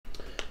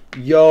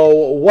Yo,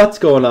 what's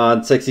going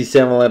on, Sexy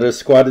Salmon Letter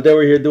Squad? Today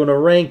we're here doing a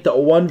ranked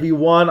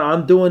 1v1.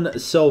 I'm doing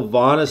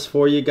SYLVANUS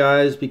for you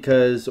guys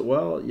because,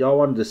 well, y'all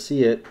wanted to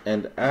see it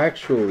and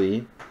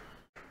actually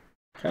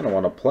kind of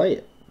want to play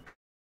it.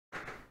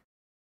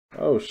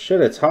 Oh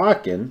shit, it's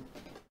Hawking.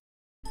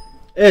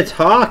 It's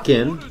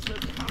Hawking.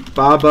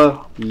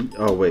 Baba.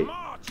 Oh wait.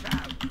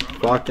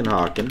 Fucking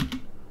Hawking.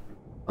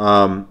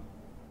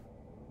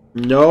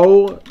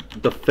 No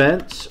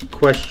defense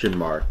question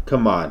mark.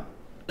 Come on.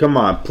 Come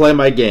on, play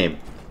my game.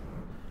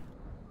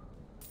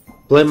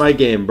 Play my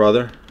game,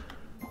 brother.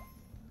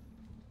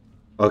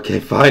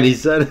 Okay, fine, he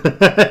said.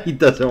 He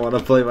doesn't want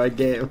to play my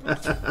game. I'm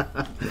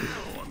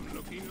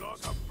looking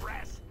like a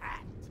brass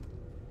hat.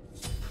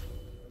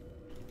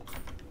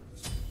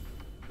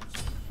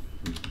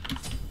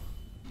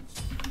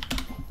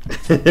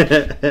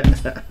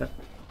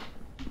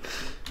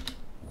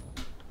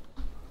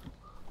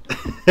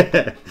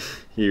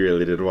 He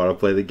really didn't want to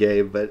play the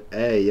game, but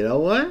hey, you know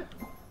what?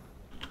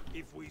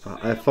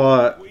 I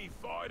fought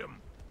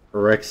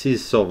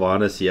Rexy's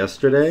SYLVANUS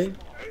yesterday.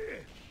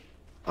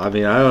 I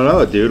mean, I don't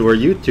know, dude. We're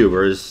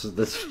YouTubers.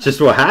 That's just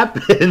what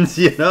happens,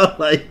 you know?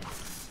 Like,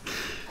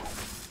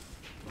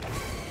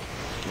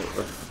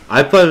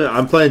 I'm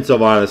playing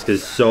SYLVANUS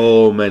because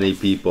so many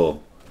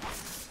people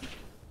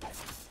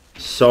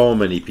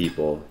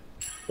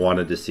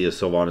wanted to see a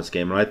SYLVANUS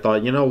game, and I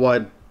thought, you know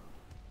what?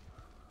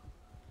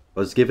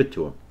 Let's give it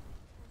to him.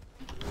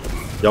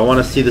 Y'all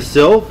want to see the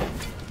Sylv?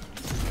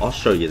 I'll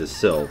show you the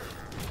Sylv.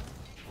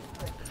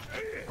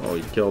 Oh,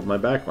 he killed my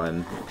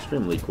backline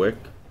extremely quick.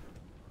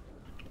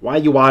 Why are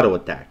you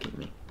auto-attacking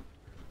me?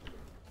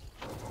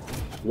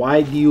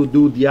 Why do you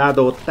do the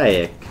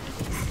auto-attack?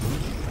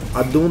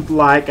 I don't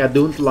like.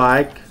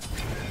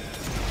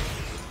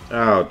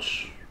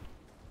 Ouch.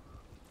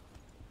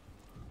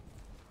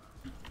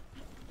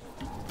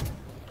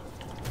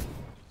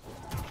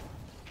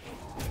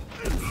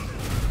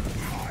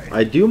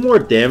 I do more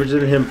damage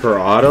than him per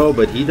auto,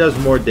 but he does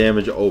more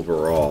damage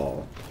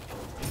overall.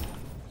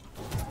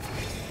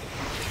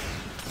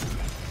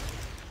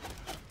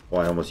 Oh,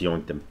 I almost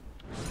yoinked him.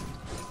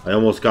 I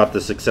almost got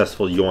the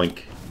successful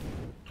yoink.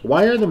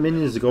 Why are the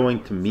minions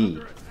going to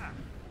me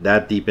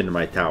that deep into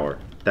my tower?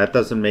 That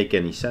doesn't make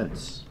any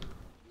sense.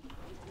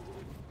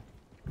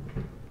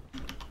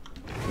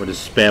 I'm gonna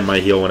just spam my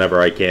heal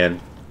whenever I can.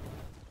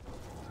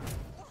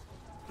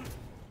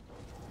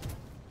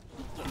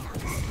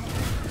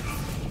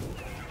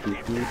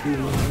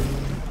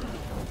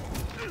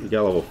 We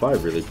got level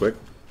 5 really quick.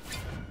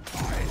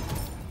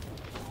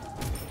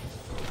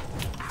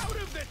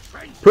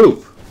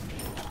 Poop!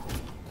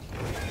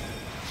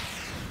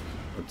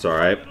 That's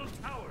alright.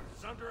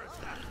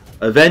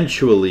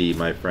 Eventually,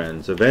 my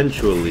friends,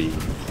 eventually.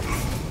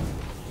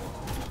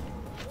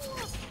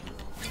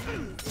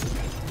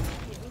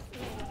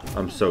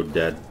 I'm so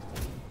dead.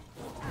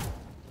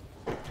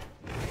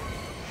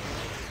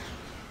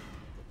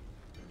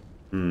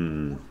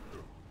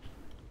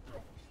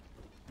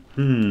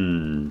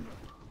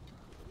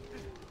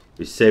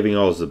 He's saving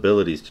all his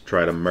abilities to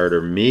try to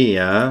murder me,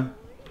 huh?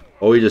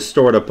 Oh, he just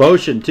stored a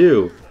potion,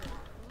 too.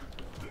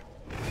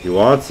 He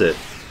wants it.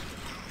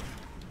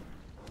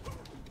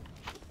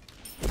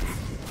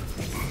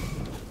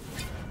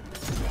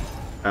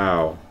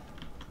 Ow.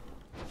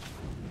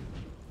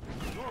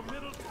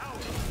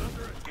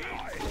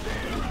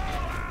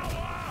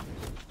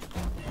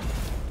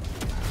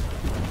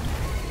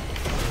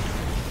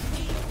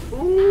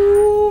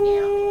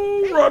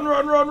 Ooh, run.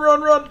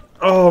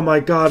 Oh my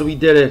god, we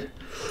did it.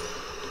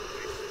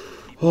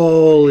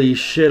 Holy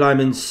shit, I'm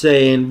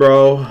insane,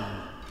 bro.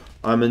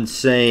 I'm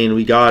insane.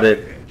 We got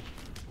it.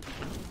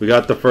 We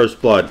got the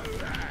first blood.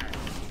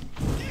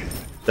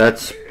 That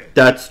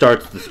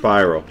starts the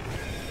spiral.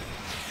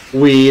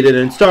 We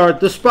didn't start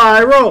the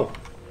spiral.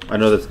 I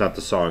know that's not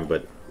the song,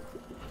 but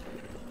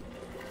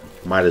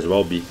might as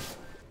well be.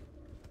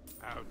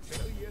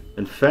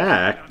 In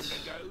fact,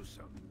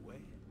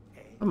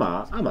 I'm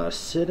gonna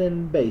sit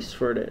in base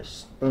for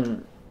this.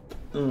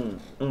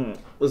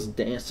 Let's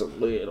dance a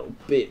little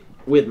bit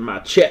with my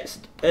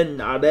chest and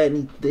not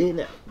anything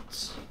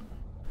else.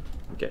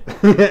 Okay.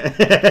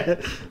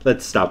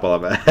 Let's stop while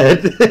I'm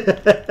ahead.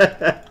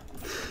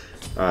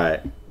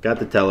 Alright. Got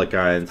the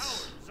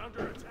Telekines.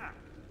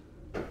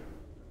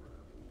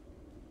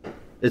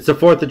 It's the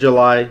 4th of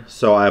July,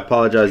 so I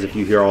apologize if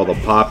you hear all the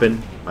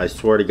popping. I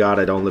swear to God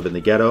I don't live in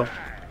the ghetto.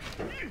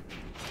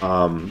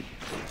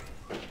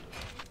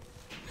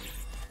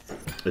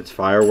 It's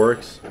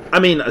fireworks. I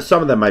mean,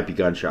 some of them might be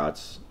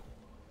gunshots.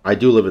 I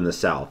do live in the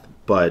South,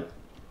 but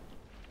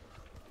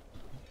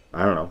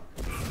I don't know.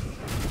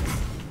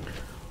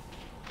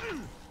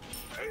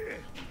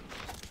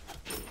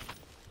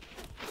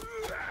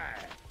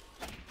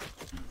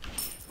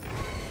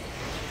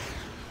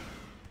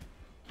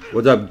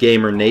 What's up,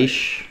 Gamer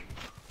Nash?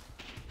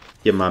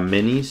 Get my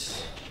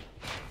minis.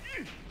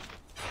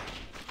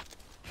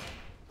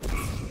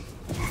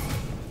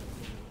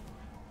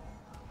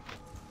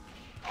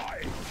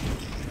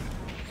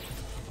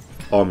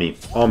 All me.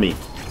 All me.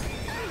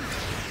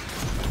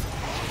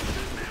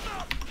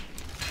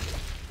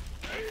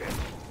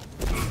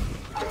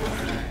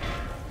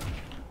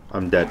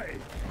 I'm dead.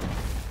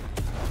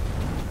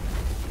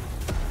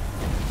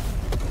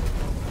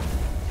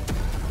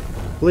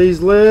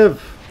 Please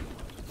live.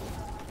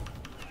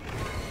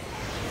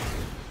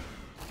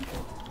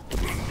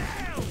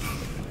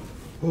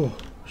 Oh,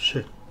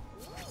 shit.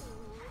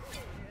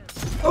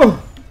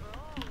 Oh!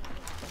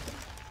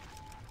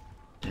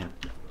 Damn.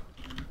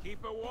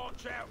 Keep a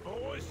watch out,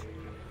 boys.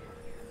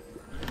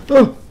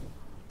 Oh!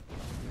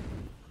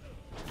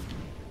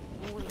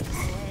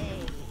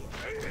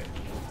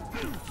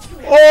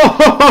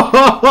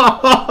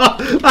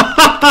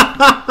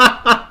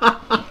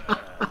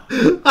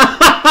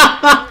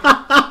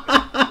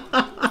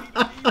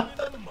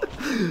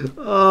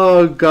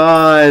 Oh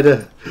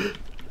God.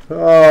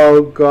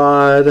 Oh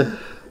God.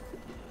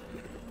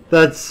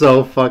 That's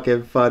so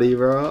fucking funny,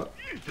 bro.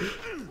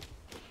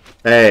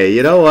 Hey,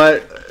 you know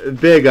what?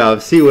 Big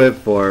ups. He went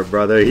for it,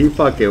 brother. He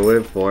fucking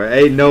went for it.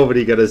 Ain't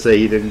nobody gonna say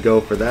he didn't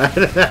go for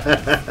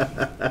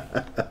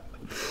that.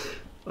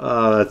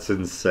 Oh, that's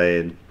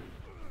insane.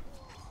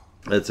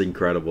 That's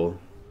incredible.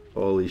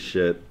 Holy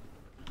shit.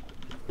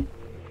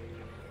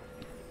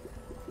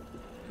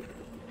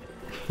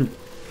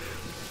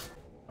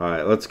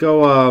 Alright, let's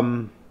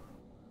go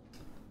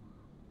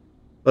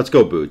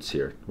boots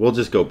here. We'll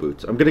just go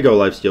boots. I'm gonna go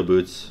lifesteal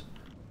boots.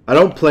 I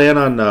don't plan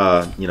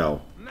on you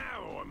know,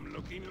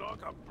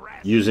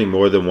 using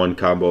more than one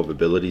combo of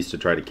abilities to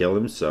try to kill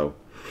him, so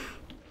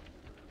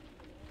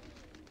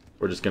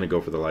we're just gonna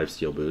go for the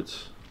lifesteal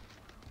boots.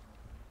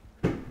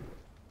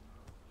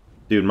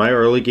 Dude, my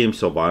early game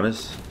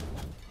Sylvanus,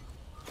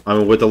 I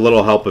mean, with a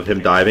little help of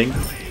him diving,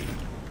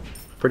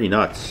 pretty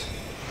nuts.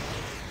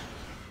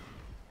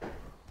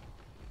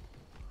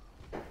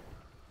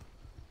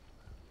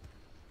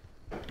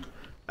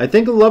 I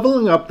think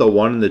leveling up the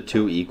 1 and the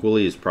 2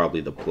 equally is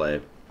probably the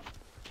play.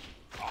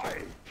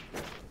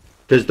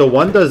 Because the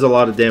 1 does a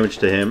lot of damage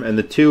to him, and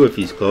the 2, if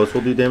he's close,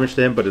 will do damage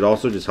to him, but it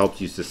also just helps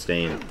you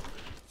sustain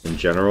in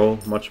general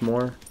much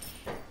more.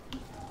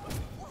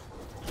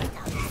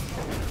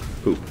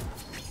 Poop.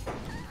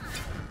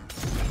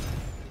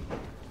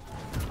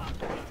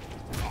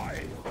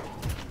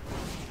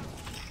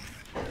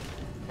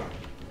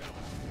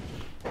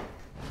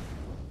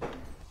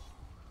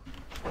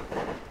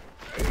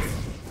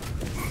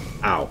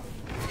 Ow.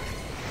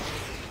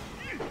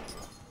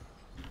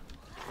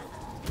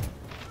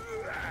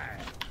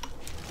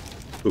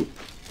 Poop.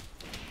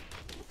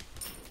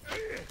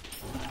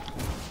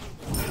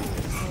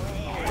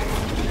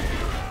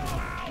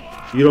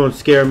 You don't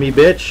scare me,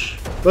 bitch.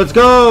 Let's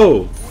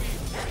go!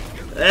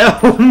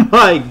 Oh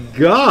my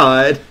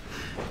god!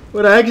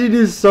 Would actually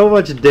do so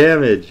much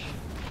damage.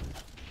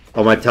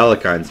 Oh, my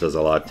Telekines does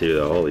a lot too,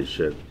 though. Holy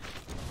shit.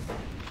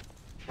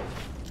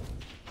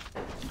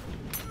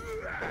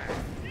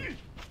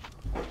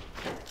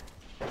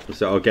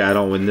 So, okay, I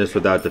don't win this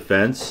without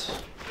defense.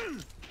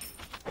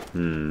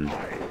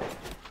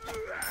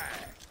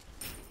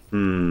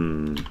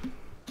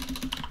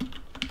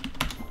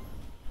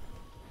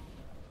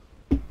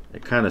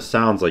 It kind of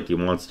sounds like he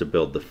wants to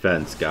build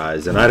defense,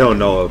 guys, and I don't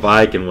know if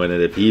I can win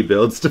it if he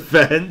builds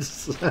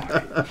defense.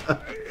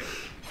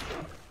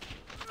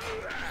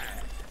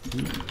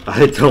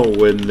 I don't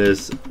win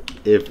this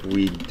if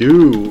we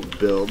do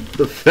build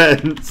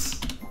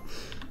defense.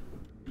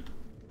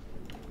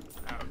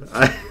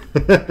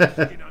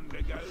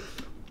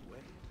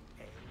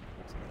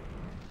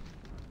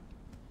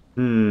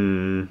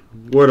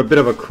 We're at a bit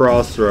of a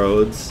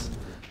crossroads.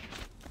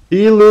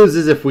 He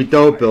loses if we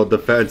don't build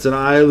defense, and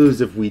I lose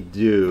if we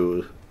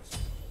do.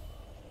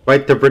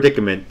 Quite the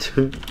predicament.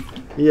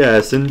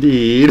 Yes,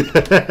 indeed.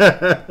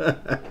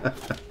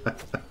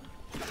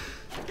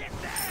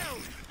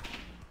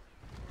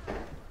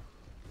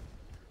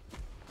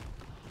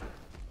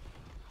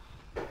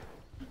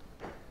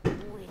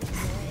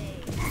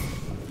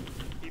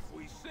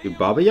 Dude,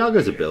 Baba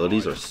Yaga's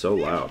abilities are so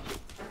loud.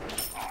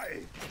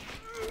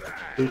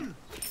 Boop,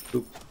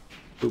 boop,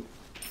 boop,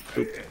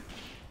 boop.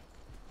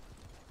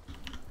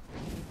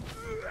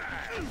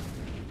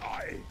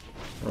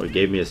 Oh, he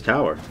gave me his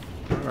tower.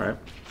 Alright.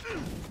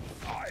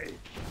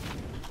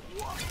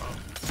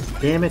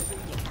 Damn it.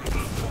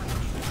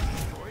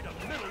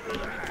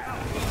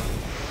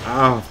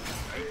 Ow.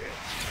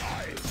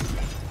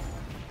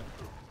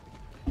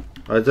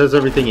 Oh, it does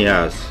everything he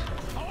has.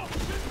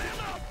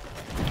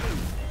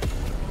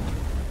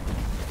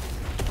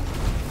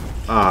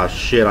 Ah,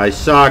 shit, I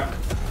suck.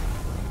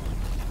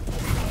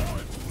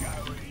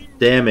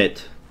 Damn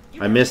it.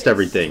 I missed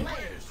everything.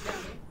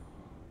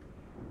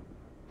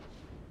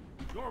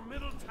 Your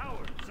middle tower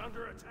is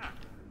under attack.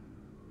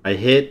 I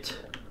hit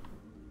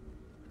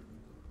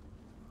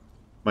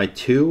my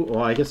 2.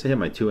 Well, I guess I hit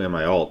my 2 and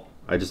my ult.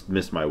 I just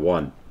missed my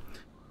 1.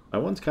 My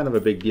 1's kind of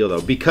a big deal, though.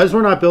 Because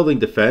we're not building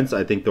defense,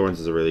 I think Thorns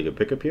is a really good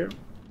pickup here.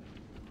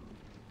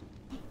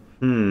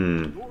 Your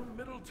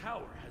middle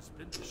tower has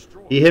been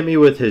destroyed. He hit me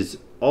with his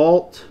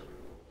ult,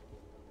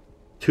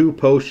 2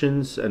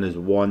 potions, and his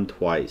 1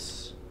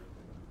 twice.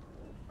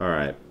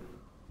 Alright.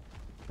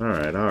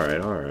 Alright,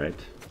 alright, alright.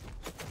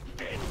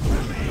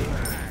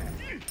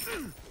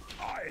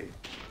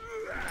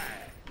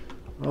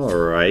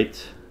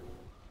 Alright.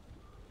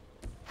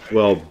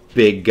 Well,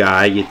 big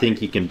guy, you think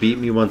you can beat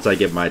me once I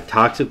get my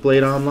Toxic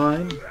Blade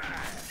online?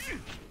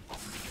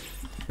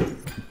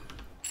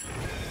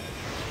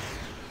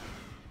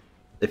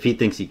 If he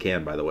thinks he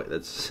can, by the way,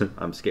 that's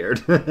I'm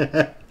scared.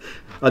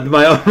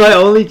 my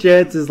only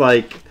chance is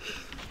like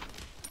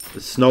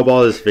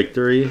snowball this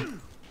victory,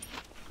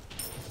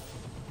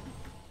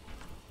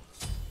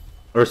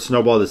 or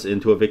snowball this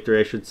into a victory,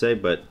 I should say,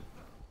 but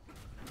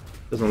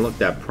doesn't look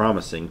that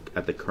promising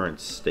at the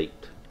current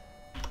state.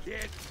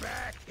 Get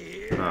back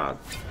here. Ah,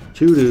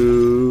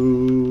 choo-doo.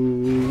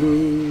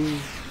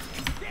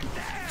 Get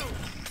down.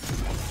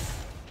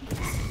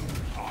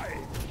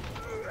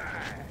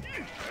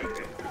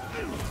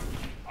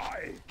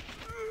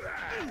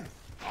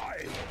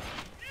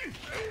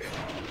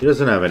 He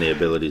doesn't have any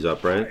abilities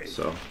up, right?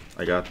 So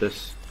I got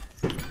this.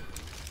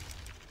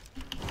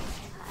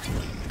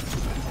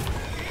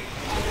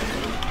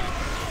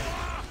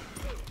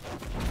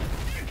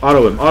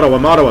 Auto him, auto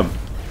him, auto him.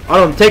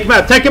 Auto him, take him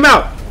out, take him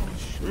out!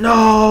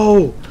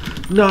 No!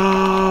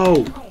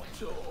 No!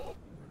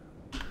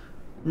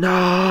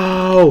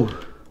 No!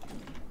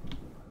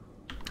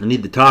 I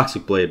need the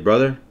Toxic Blade,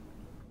 brother.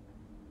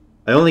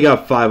 I only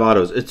got 5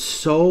 autos. It's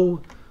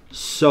so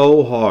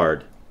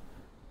hard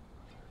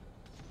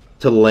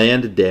to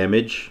land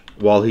damage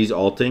while he's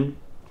ulting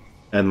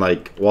and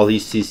like while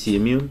he's CC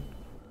immune.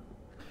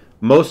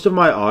 Most of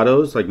my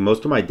autos, like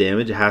most of my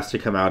damage has to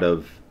come out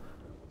of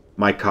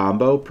my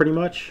combo pretty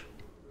much.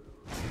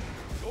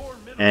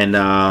 And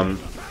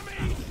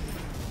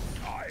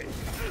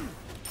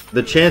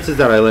the chances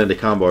that I land a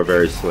combo are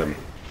very slim.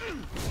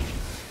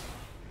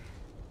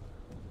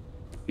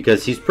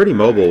 Because he's pretty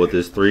mobile with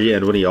his 3,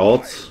 and when he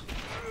ults,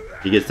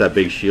 he gets that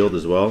big shield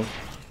as well.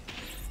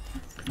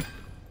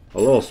 A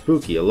little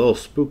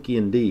spooky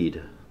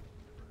indeed.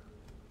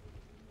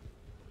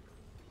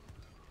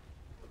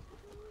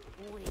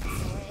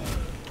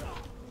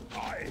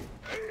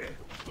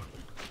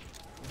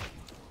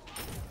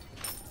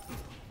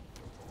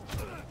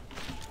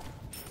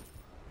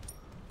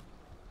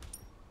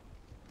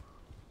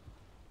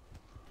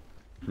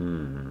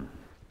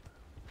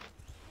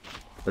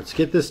 Let's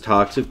get this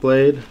Toxic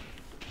Blade,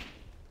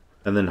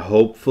 and then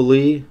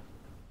hopefully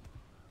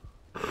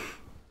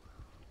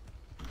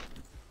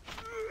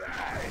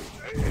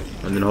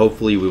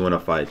we win a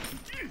fight.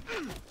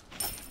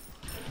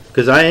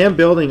 Because I am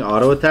building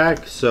auto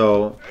attack,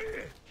 so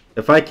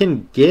if I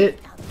can get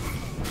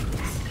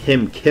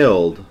him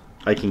killed,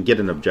 I can get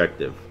an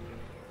objective.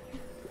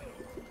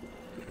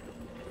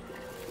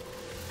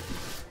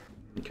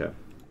 Okay.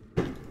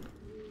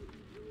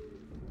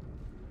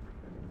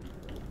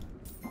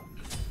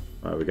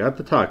 Alright, we got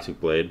the Toxic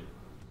Blade.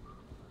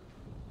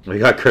 We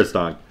got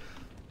Kirstong.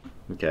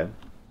 Okay.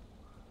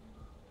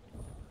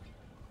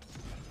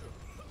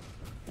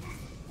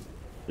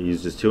 He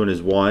used his 2 and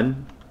his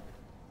 1.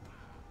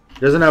 He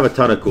doesn't have a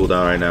ton of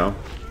cooldown right now.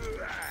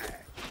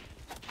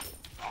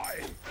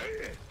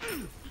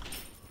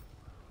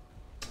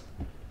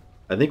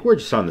 I think we're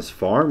just on this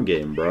farm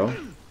game, bro.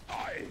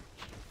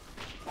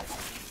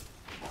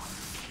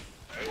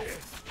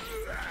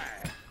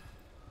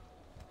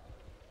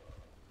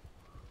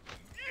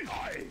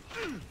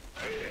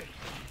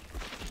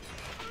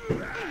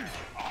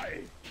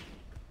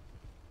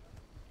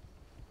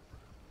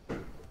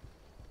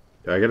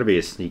 I gotta be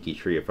a sneaky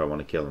tree if I want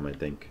to kill him, I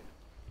think.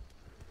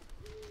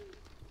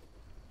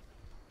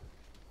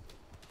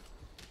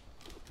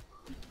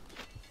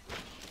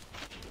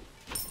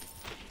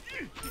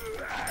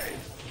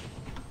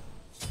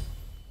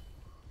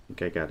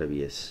 I gotta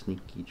be a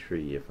sneaky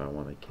tree if I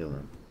want to kill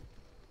him.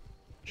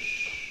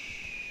 Shh.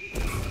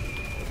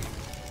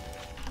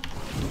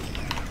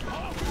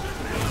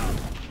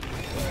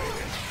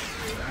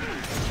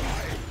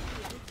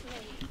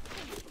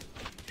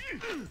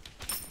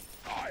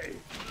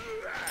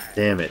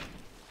 Damn it.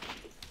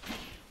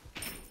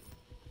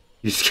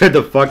 You scared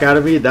the fuck out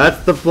of me?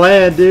 That's the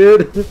plan,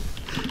 dude.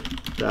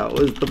 That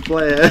was the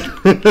plan.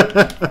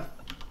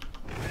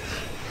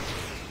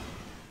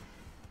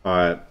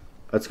 Alright.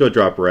 Let's go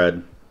drop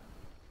red.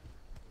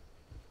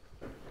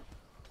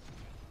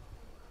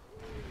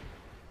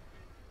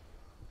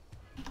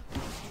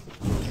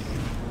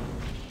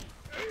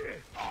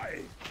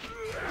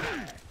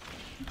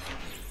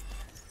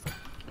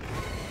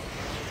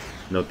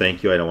 No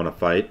thank you, I don't want to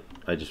fight.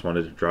 I just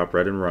wanted to drop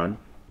red and run.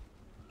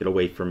 Get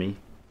away from me.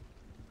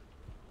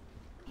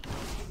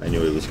 I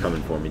knew he was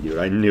coming for me, dude.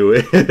 I knew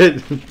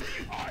it.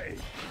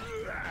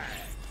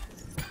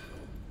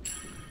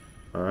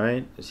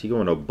 Alright. Is he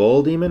going to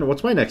Bull Demon?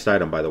 What's my next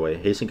item, by the way?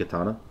 Hasten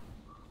Katana?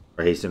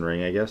 Or Hasten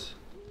Ring, I guess.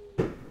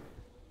 I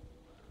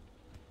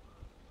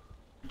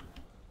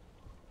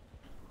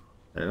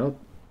don't...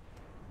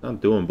 I'm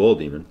doing Bull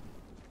Demon.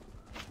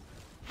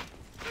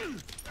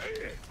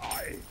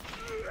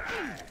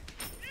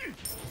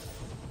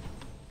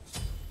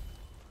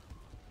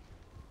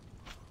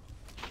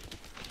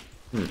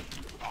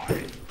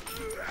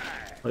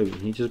 Oh,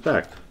 he just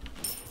backed.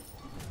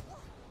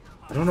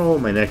 I don't know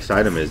what my next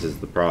item is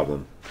the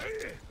problem.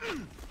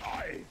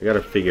 I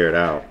gotta figure it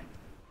out.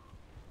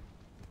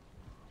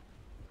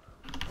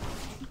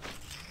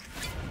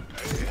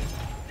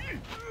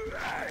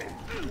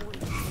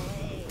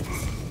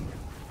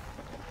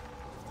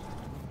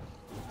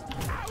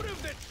 Out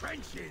of the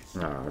trenches.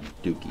 Ah,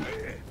 Dookie.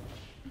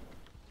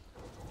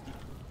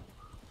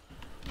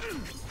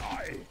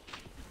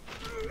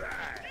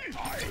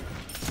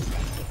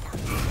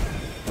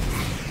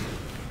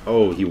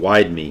 Oh, he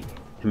Y'd me.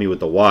 Hit me with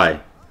the Y.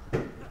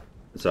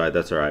 That's alright,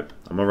 that's alright.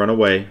 I'm gonna run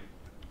away.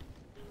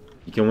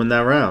 You can win that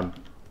round.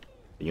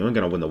 But you ain't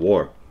gonna win the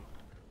war.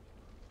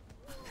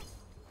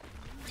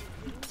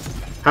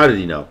 How did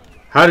he know?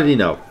 How did he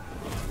know?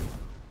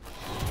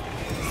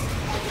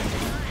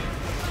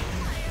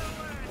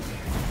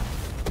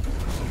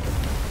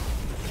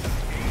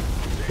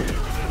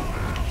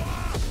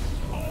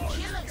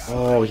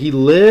 Oh, he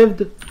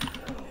lived?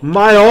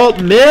 My ult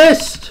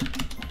missed?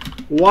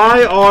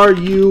 Why are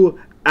you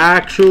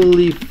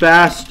actually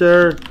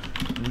faster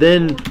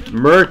than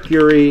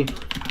Mercury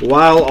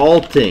while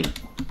ulting?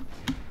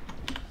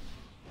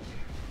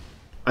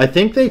 I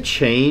think they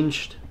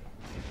changed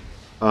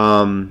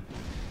Baba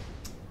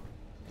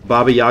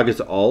Yaga's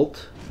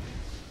ult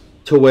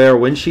to where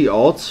when she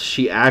ults,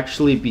 she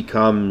actually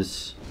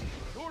becomes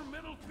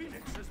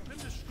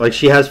like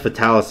she has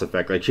Fatalis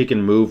effect. Like she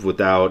can move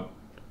without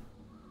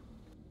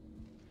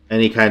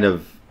any kind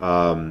of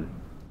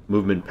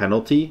movement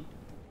penalty,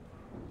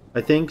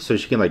 I think. So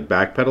she can like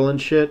backpedal and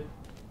shit.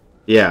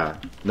 Yeah,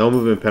 no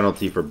movement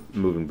penalty for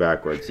moving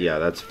backwards. Yeah,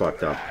 that's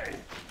fucked up.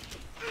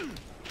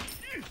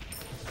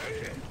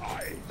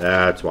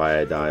 That's why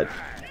I died.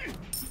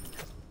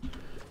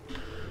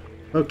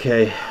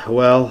 Okay,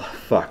 well,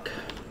 fuck.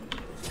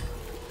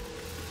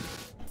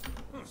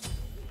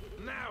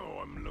 Now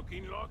I'm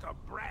looking like a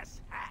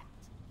brass hat.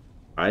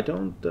 I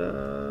don't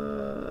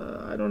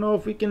know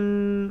if we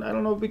can. I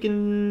don't know if we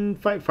can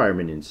fight fire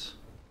minions.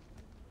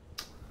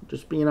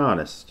 Just being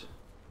honest.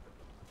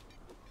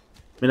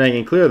 I mean, I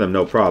can clear them,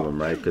 no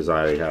problem, right? Because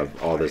I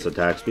have all this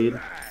attack speed.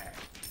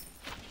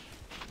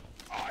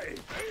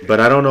 But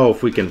I don't know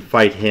if we can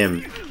fight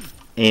him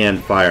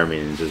and fire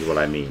minions, is what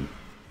I mean.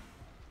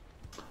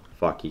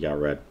 Fuck, he got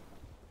red.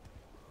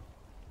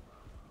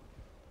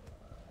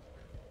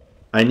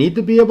 I need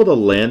to be able to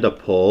land a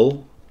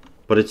pull,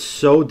 but it's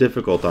so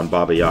difficult on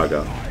Baba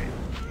Yaga.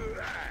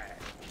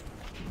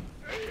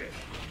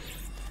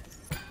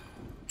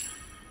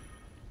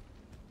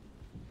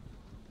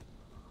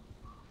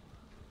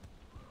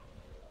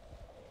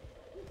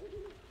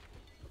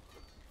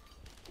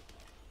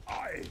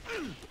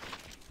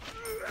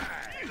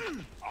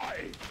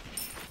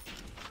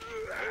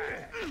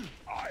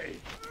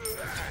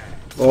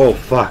 Oh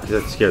fuck,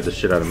 that scared the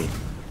shit out of me.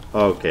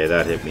 Okay,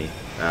 that hit me.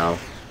 Ow.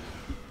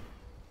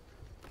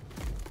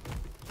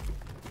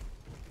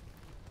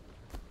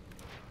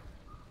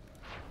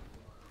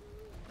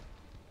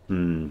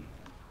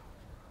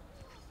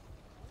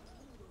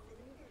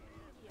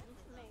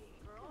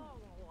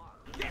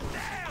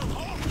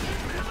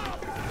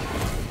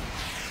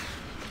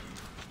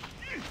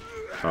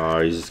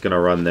 Oh, he's just gonna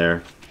run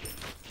there.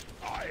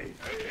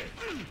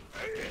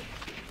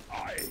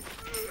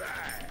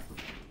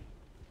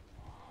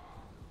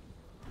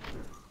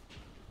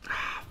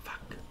 Ah,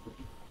 fuck.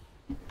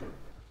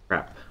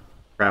 Crap.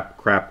 Crap,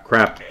 crap,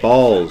 crap.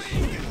 Balls.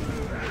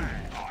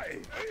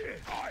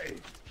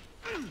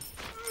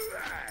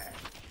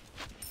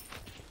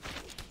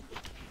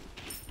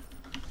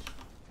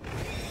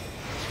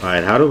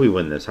 Alright, how do we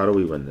win this? How do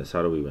we win this?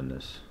 How do we win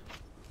this?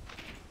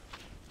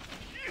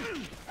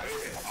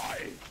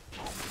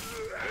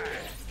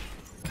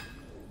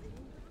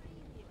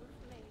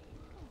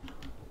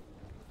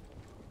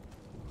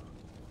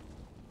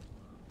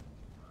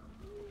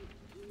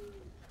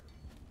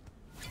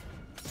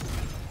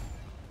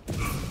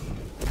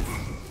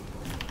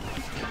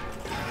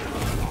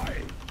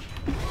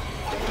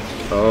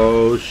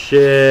 Oh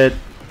shit.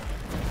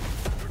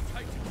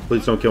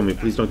 Please don't kill me.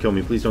 Please don't kill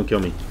me. Please don't kill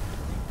me.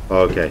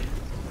 Okay.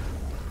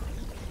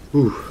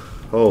 Whew.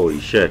 Holy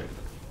shit.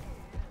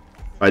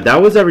 Alright,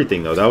 that was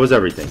everything though. That was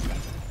everything.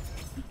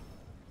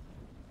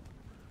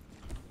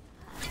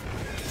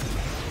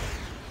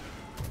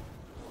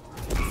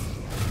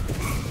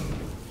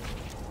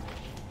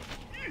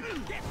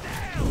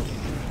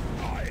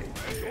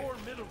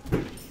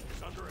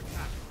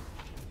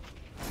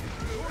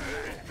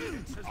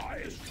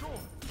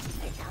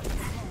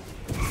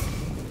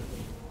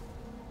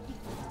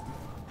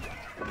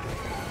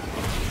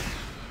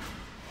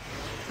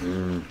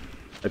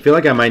 I feel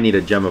like I might need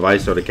a Gem of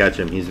ISO to catch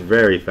him. He's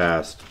very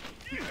fast.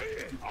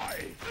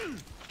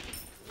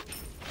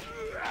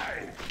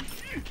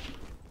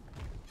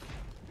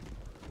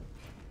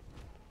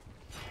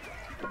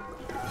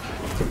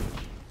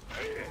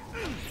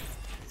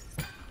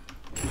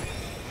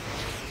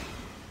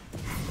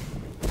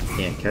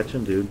 Can't catch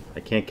him, dude. I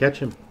can't catch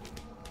him.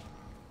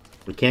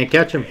 We can't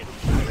catch him.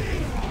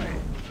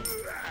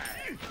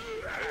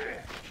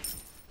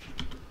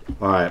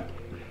 Alright.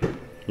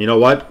 You know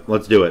what?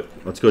 Let's do it.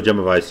 Let's go Gem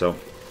of ISO.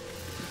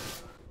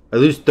 I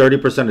lose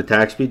 30%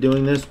 attack speed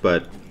doing this,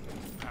 but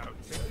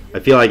I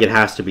feel like it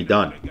has to be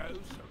done.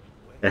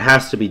 It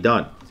has to be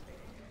done.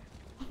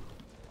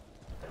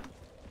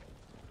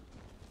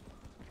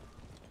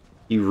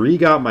 He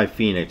re-got my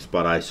Phoenix,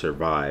 but I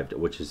survived,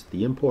 which is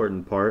the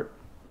important part.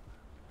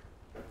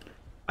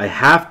 I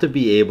have to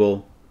be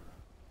able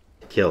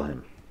to kill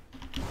him.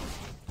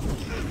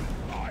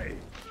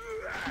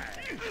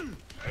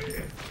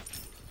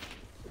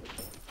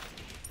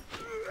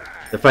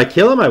 If I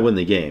kill him, I win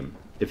the game.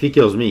 If he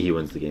kills me, he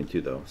wins the game too,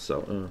 though.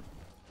 So,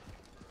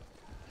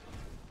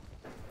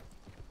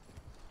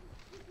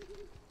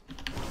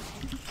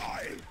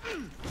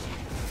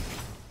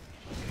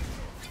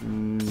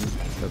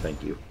 no,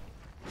 thank you.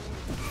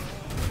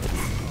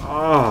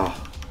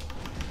 Oh.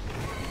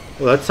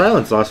 Well, that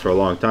silence lasts for a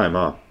long time,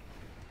 huh?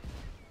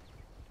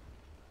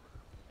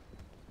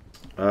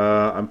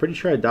 I'm pretty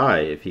sure I die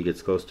if he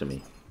gets close to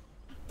me.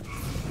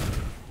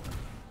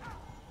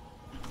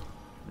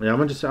 Yeah,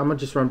 I'm gonna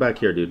just run back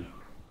here, dude.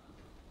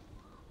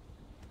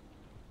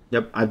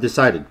 Yep, I've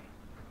decided.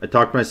 I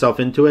talked myself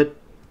into it.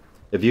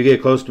 If you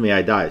get close to me,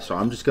 I die. So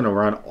I'm just gonna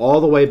run all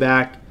the way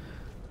back.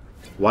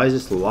 Why is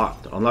this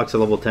locked? Unlocks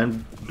at level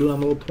 10. Dude, I'm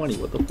level 20.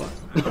 What the fuck?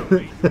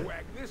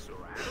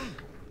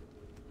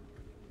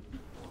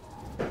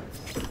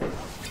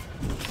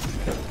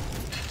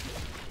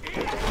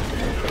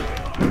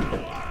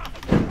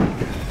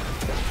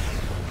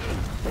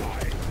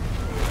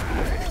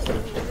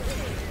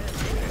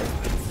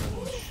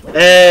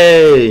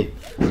 Hey!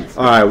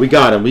 Alright, we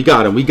got him, we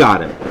got him, we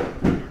got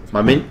him.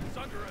 My min...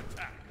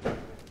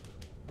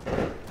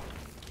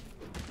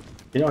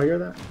 You all hear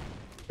that?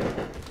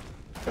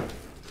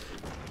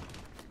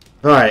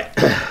 Alright.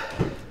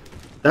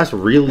 That's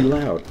really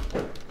loud.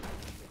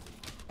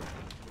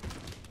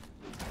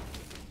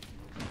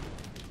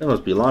 They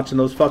must be launching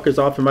those fuckers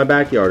off in my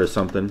backyard or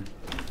something.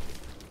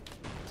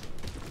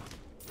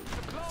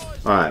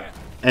 Alright.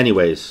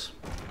 Anyways.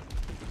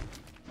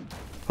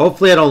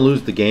 Hopefully I don't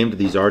lose the game to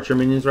these archer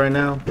minions right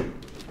now.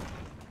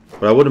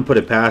 But I wouldn't put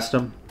it past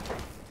them.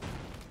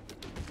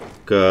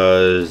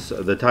 Because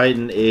the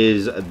Titan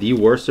is the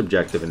worst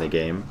objective in the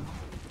game.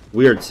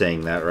 Weird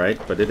saying that, right?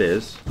 But it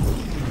is.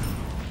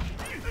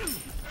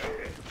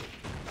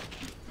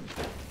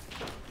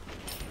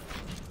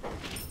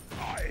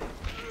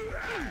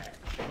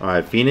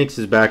 Alright, Phoenix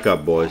is back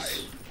up,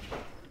 boys.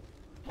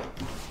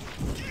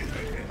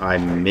 I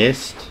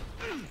missed.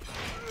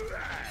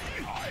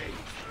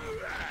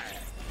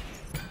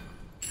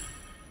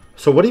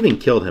 So what even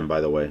killed him, by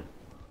the way?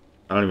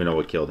 I don't even know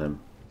what killed him.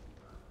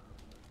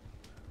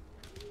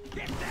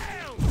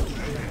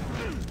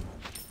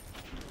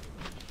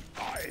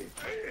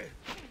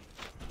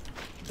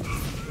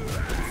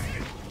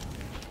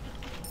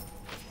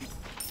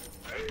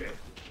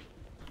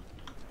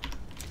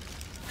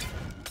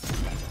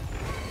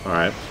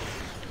 Alright.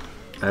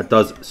 That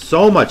does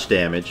so much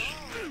damage.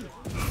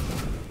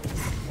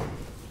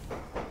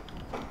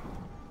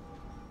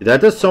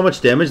 That does so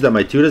much damage that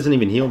my 2 doesn't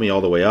even heal me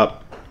all the way up.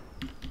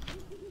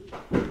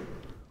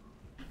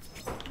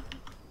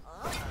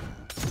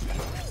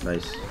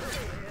 Nice.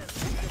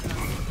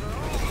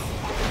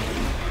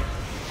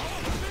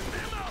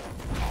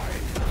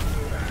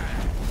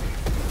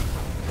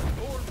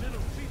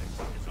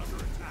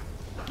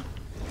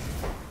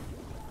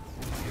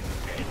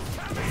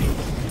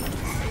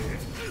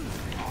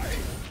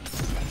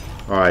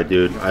 Alright,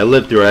 dude. I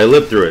lived through it. I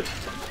lived through it.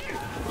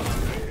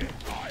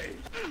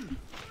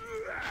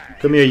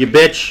 Come here, you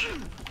bitch.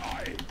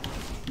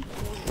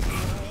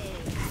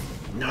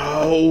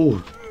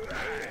 No.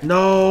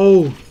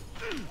 No.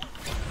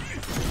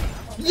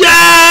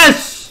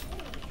 Yes!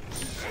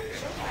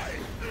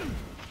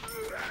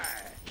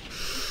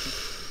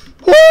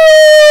 Woo,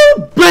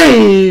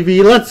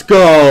 baby, let's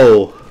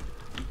go.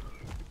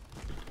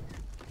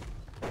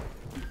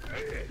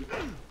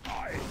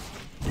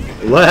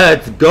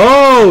 Let's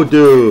go,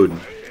 dude.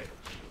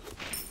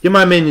 Get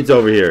my minions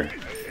over here.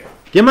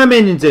 Get my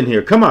minions in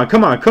here. Come on,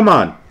 come on, come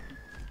on.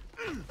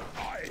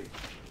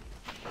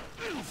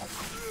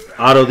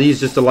 Auto these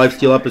just to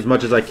lifesteal up as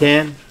much as I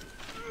can.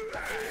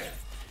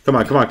 Come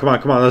on, come on, come on,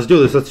 come on. Let's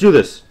do this. Let's do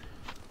this.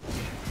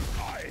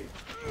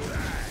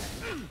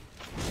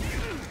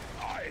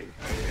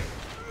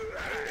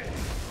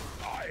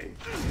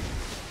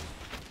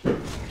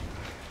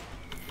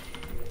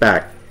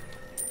 Back.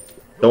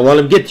 Don't let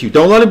him get to you.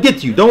 Don't let him get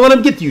to you. Don't let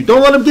him get to you.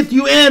 Don't let him get to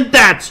you. And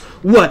that's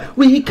what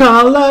we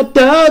call a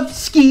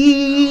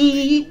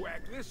dubski.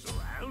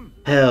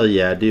 Hell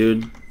yeah,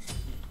 dude.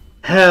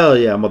 Hell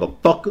yeah,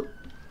 motherfucker.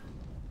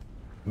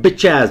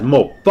 Bitch ass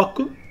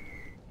motherfucker.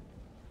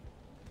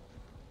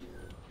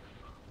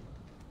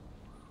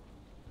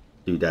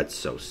 Dude, that's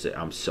so sick.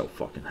 I'm so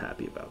fucking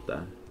happy about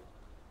that.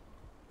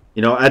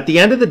 You know, at the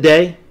end of the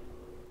day,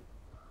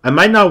 I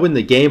might not win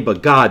the game,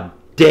 but god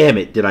damn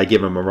it, did I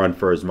give him a run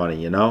for his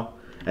money, you know?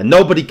 And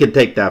nobody can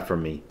take that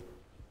from me.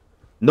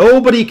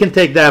 Nobody can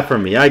take that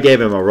from me. I gave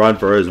him a run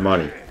for his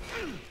money.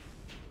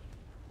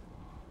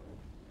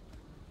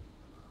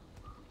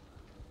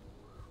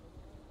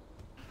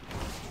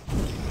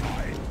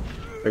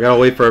 I gotta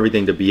wait for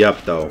everything to be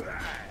up, though.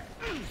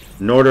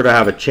 In order to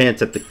have a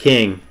chance at the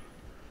king,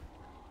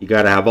 you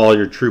gotta have all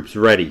your troops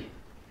ready.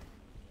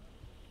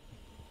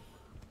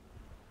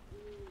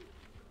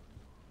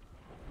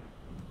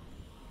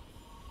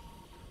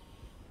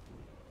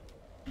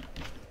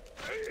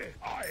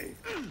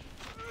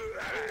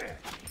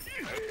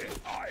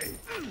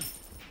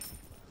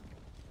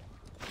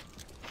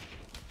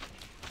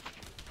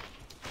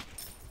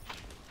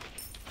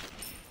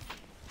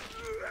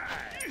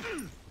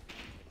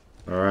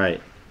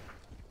 Alright.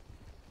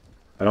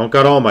 I don't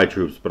got all my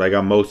troops, but I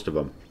got most of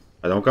them.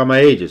 I don't got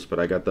my Aegis, but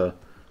I got the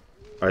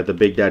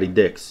Big Daddy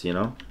Dicks, you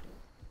know?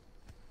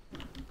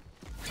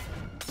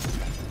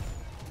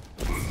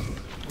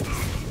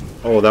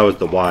 Oh, that was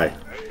the Y.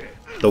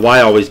 The Y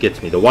always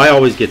gets me. The Y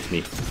always gets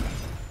me.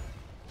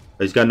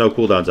 He's got no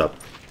cooldowns up.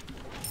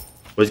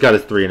 But he's got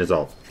his 3 in his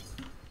ult.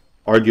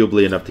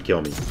 Arguably enough to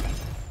kill me.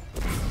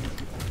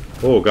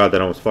 Oh god,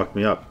 that almost fucked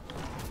me up.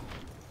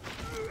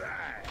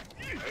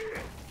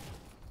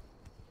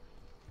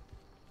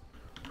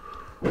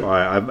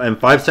 Alright, in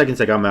 5 seconds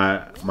I got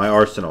my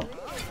arsenal.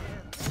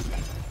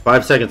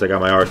 5 seconds I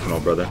got my arsenal,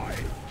 brother.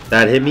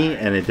 That hit me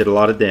and it did a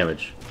lot of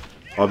damage.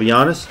 I'll be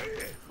honest,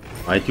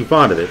 I ain't too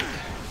fond of it.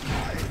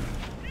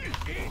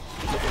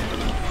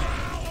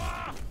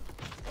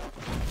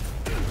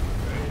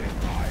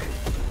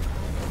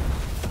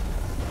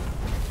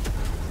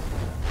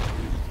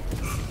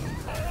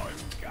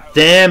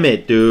 Damn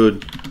it,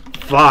 dude.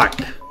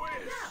 Fuck.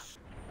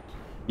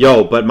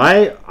 Yo, but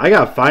I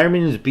got fire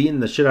minions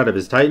beating the shit out of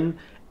his Titan.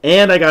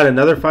 And I got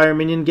another fire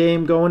minion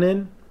game going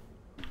in.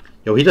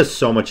 Yo, he does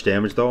so much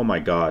damage though. Oh my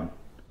god.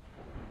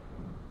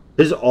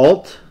 His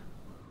ult.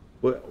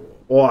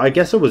 Well, I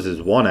guess it was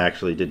his 1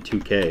 actually. Did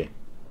 2k.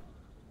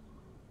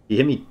 He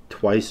hit me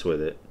twice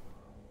with it.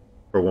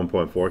 For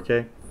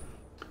 1.4k.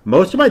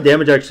 Most of my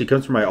damage actually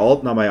comes from my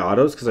ult, not my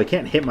autos. Because I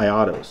can't hit my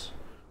autos.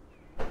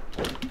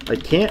 I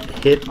can't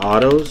hit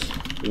autos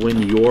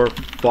when you're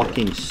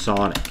fucking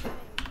Sonic.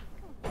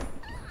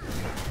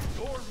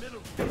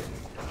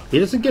 He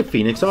doesn't get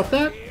Phoenix off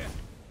that?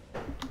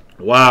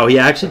 Wow, he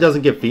actually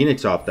doesn't get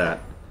Phoenix off that.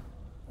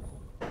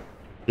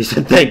 He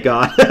said, thank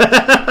God.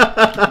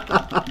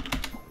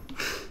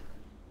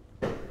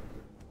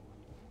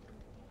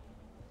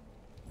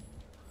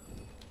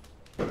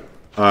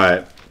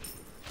 Alright.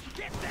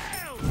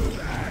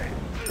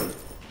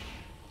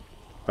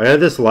 I have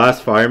this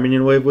last fire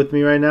minion wave with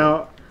me right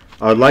now.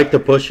 I would like to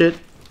push it.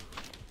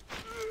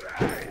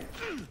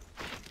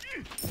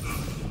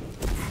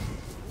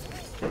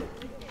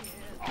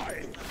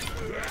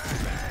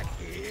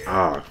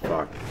 Ah, oh,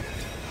 fuck.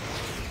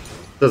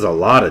 Does a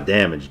lot of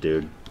damage,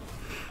 dude.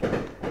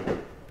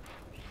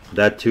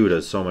 That too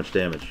does so much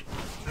damage.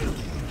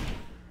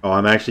 Oh,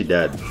 I'm actually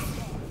dead.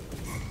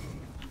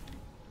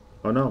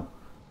 Oh no.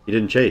 He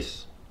didn't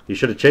chase. He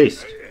should have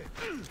chased.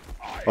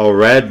 Oh,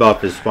 red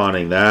buff is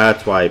spawning.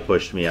 That's why he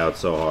pushed me out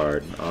so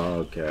hard.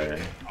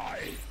 Okay.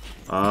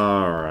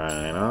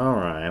 Alright.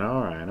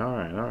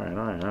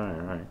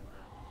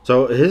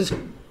 So his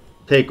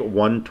take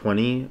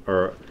 120,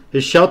 or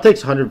his shell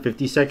takes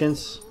 150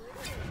 seconds.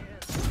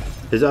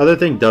 His other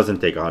thing doesn't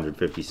take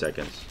 150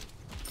 seconds.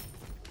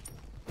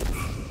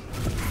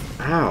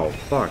 Ow,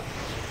 fuck.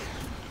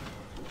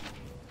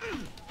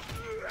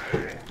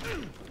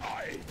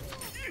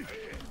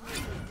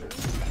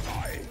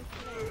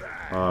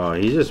 Oh,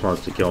 he just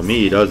wants to kill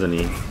me, doesn't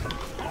he?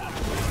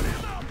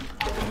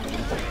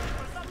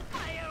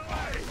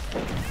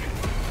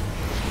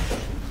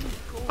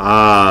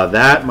 Ah,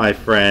 that, my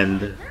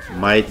friend,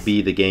 might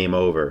be the game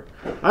over.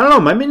 I don't know,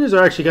 my minions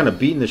are actually kind of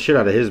beating the shit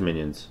out of his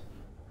minions.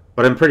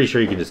 But I'm pretty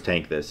sure you can just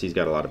tank this. He's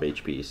got a lot of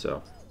HP,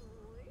 so...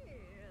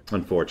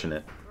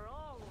 Unfortunate.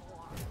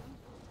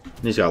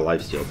 And he's got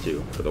lifesteal,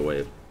 too, for the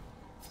wave.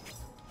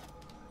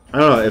 I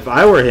don't know, if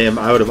I were him,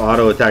 I would have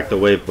auto-attacked the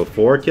wave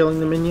before killing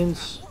the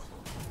minions.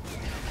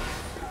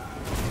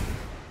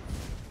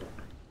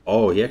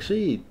 Oh, he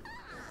actually...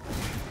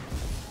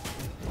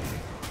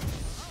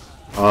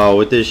 Oh,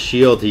 with this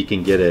shield, he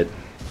can get it.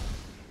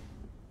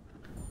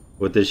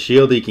 With this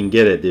shield, he can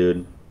get it,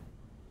 dude.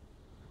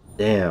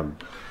 Damn.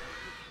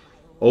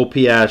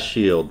 OP-ass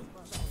shield.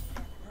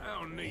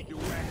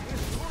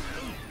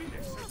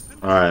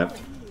 Alright.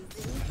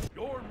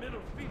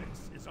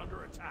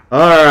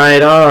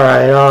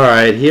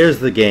 Alright. Here's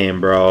the game,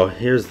 bro.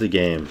 Here's the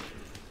game.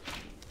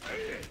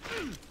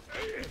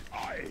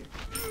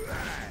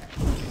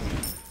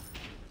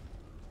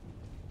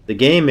 The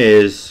game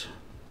is...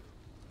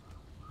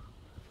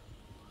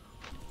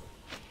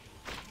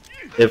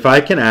 If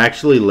I can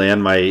actually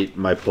land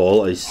my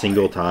pull a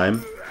single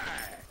time,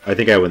 I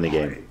think I win the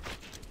game.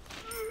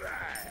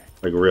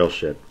 Like real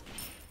shit.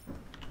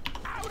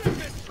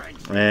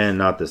 And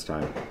not this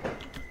time.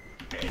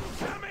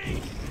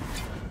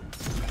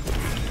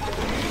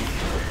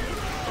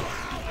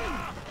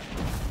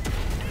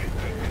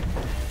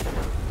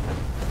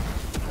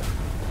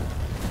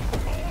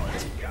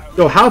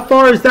 Yo, how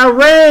far is that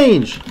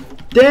range?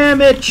 Damn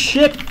it,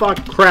 shit,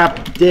 fuck,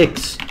 crap,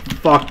 dicks.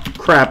 Fuck,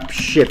 crap,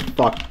 shit,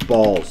 fuck,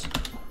 balls.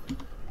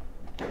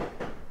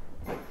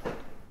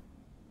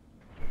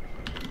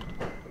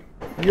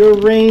 Your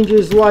range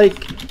is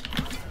like...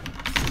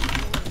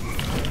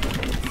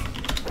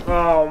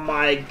 Oh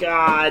my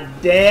god,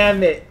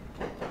 damn it.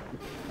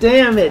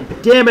 Damn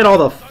it. Damn it all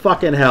the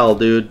fucking hell,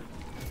 dude.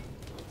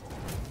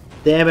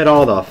 Damn it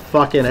all the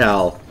fucking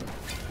hell.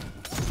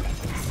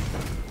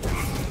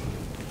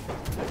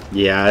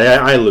 Yeah,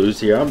 I lose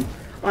here.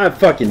 I'm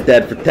fucking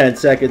dead for 10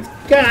 seconds.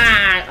 God,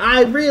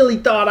 I really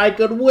thought I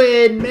could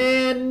win,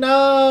 man.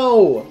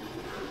 No.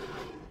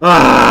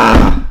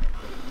 Ah.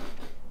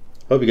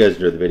 Hope you guys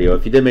enjoyed the video.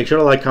 If you did, make sure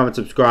to like, comment,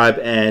 subscribe,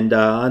 and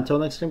until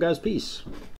next time, guys, peace.